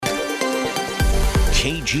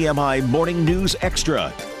KGMI Morning News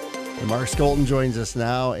Extra. Mark Skolton joins us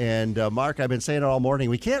now. And Mark, I've been saying it all morning,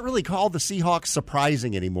 we can't really call the Seahawks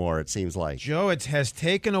surprising anymore, it seems like. Joe, it has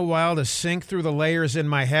taken a while to sink through the layers in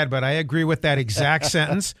my head, but I agree with that exact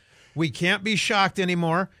sentence. We can't be shocked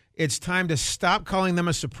anymore. It's time to stop calling them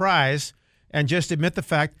a surprise and just admit the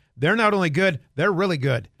fact they're not only good, they're really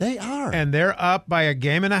good. They are. And they're up by a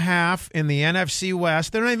game and a half in the NFC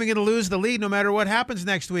West. They're not even going to lose the lead no matter what happens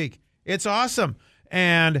next week. It's awesome.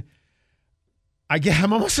 And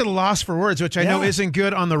I'm almost at a loss for words, which I know isn't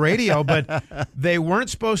good on the radio, but they weren't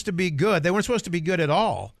supposed to be good. They weren't supposed to be good at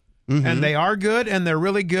all. Mm-hmm. And they are good, and they're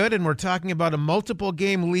really good, and we're talking about a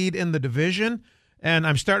multiple-game lead in the division. And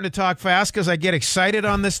I'm starting to talk fast because I get excited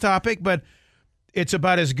on this topic, but it's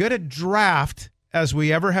about as good a draft as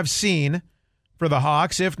we ever have seen for the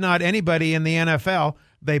Hawks, if not anybody in the NFL.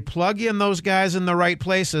 They plug in those guys in the right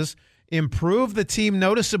places, improve the team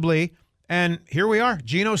noticeably, and here we are.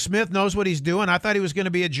 Geno Smith knows what he's doing. I thought he was going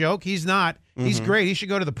to be a joke. He's not. Mm-hmm. He's great. He should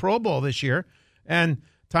go to the Pro Bowl this year. And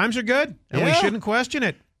times are good, and we shouldn't question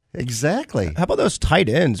it. Exactly. How about those tight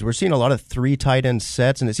ends? We're seeing a lot of 3 tight end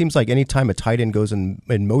sets, and it seems like any time a tight end goes in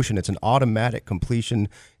motion, it's an automatic completion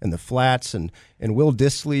in the flats. And Will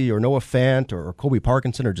Dissly or Noah Fant or Colby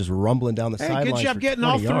Parkinson are just rumbling down the sidelines. Good job getting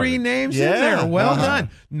all 3 names in there. Well done.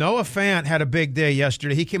 Noah Fant had a big day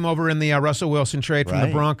yesterday. He came over in the Russell Wilson trade from the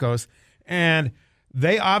Broncos, and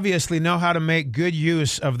they obviously know how to make good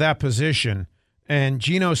use of that position. And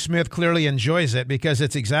Geno Smith clearly enjoys it because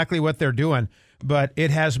it's exactly what they're doing. But it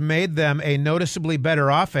has made them a noticeably better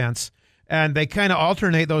offense, and they kind of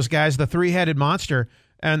alternate those guys, the 3-headed monster,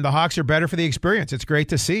 and the Hawks are better for the experience. It's great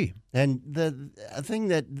to see. And the thing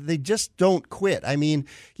that they just don't quit. I mean,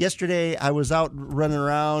 yesterday I was out running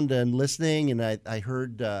around and listening, and I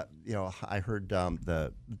heard the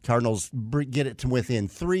Cardinals get it to within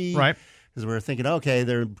 3. Right. Because we were thinking, okay,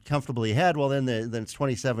 they're comfortably ahead. Well, then it's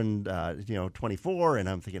 27-24, and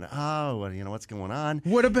I'm thinking, what's going on?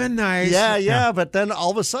 Would have been nice. Yeah. But then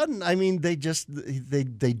all of a sudden, I mean, they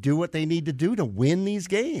do what they need to do to win these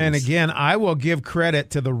games. And again, I will give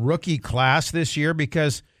credit to the rookie class this year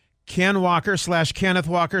because Ken Walker / Kenneth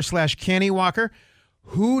Walker / Kenny Walker,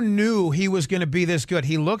 who knew he was going to be this good?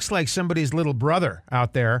 He looks like somebody's little brother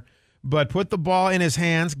out there. But put the ball in his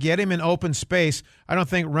hands, get him in open space. I don't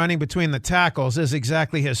think running between the tackles is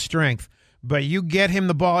exactly his strength. But you get him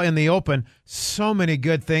the ball in the open, so many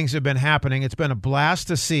good things have been happening. It's been a blast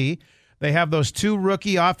to see. They have those 2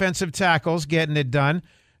 rookie offensive tackles getting it done.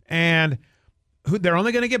 And they're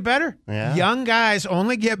only going to get better. Yeah. Young guys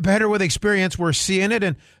only get better with experience. We're seeing it.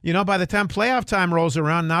 And, by the time playoff time rolls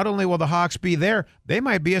around, not only will the Hawks be there, they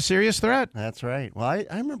might be a serious threat. That's right. Well, I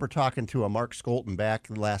remember talking to a Mark Skolton back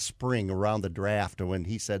last spring around the draft when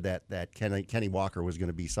he said that Kenny Walker was going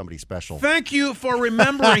to be somebody special. Thank you for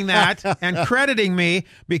remembering that and crediting me,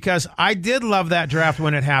 because I did love that draft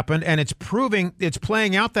when it happened, and it's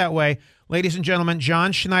playing out that way. Ladies and gentlemen,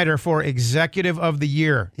 John Schneider for Executive of the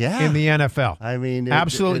Year in the NFL. I mean,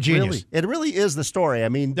 absolute genius. It really is the story. I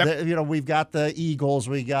mean, we've got the Eagles,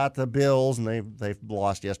 we got the Bills, and they've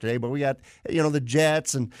lost yesterday, but we got the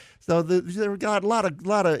Jets, and so they've got a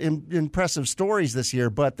lot of impressive stories this year.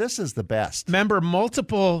 But this is the best. Remember,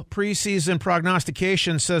 multiple preseason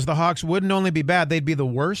prognostication says the Hawks wouldn't only be bad; they'd be the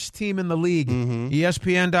worst team in the league. Mm-hmm.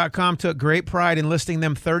 ESPN.com took great pride in listing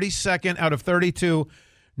them 32nd out of 32.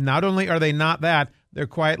 Not only are they not that, they're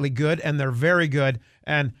quietly good, and they're very good.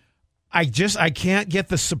 And I can't get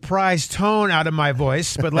the surprise tone out of my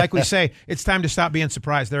voice. But like we say, it's time to stop being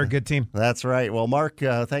surprised. They're a good team. That's right. Well, Mark,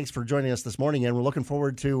 thanks for joining us this morning, and we're looking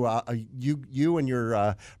forward to you and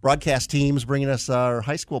your broadcast teams bringing us our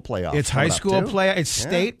high school playoffs. It's high school playoff. It's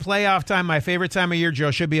state playoff time. My favorite time of year,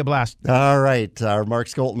 Joe. Should be a blast. All right. Mark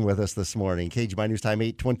Skolton with us this morning. KGMI News Time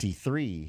 8:23.